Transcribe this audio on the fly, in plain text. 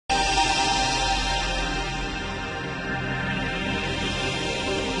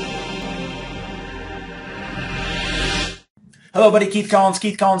Hello, buddy. Keith Collins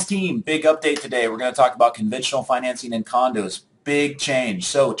team. Big update today. We're going to talk about conventional financing in condos. Big change.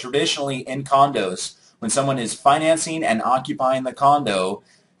 So traditionally in condos, when someone is financing and occupying the condo,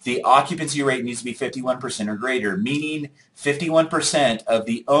 the occupancy rate needs to be 51% or greater, meaning 51% of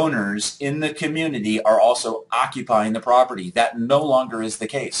the owners in the community are also occupying the property. That no longer is the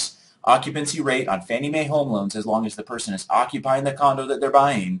case. Occupancy rate on FannieMae home loans, as long as the person is occupying the condo that they're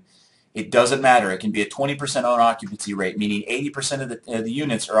buying, it doesn't matter. It can be a 20% own occupancy rate, meaning 80% of the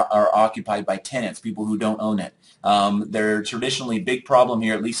units are occupied by tenants, people who don't own it. They're traditionally a big problem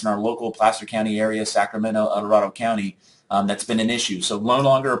here, at least in our local Placer County area, Sacramento, Dorado County. That's been an issue. So no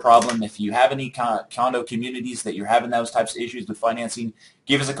longer a problem. If you have any condo communities that you're having those types of issues with financing,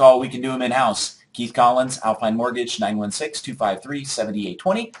 give us a call. We can do them in-house. Keith Collins, Alpine Mortgage,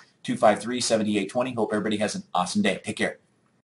 916-253-7820, 253-7820. Hope everybody has an awesome day. Take care.